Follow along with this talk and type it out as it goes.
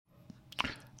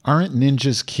Aren't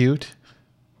ninjas cute?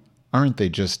 Aren't they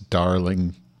just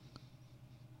darling?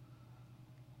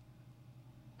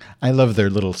 I love their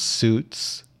little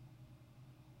suits,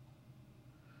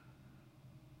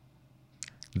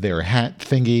 their hat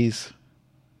thingies,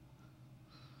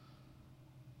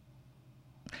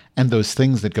 and those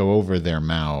things that go over their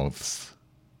mouths.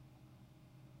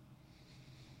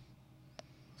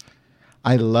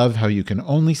 I love how you can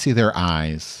only see their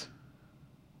eyes.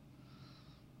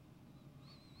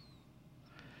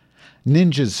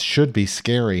 Ninjas should be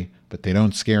scary, but they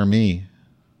don't scare me.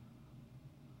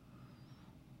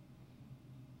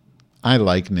 I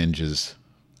like ninjas.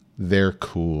 They're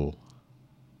cool.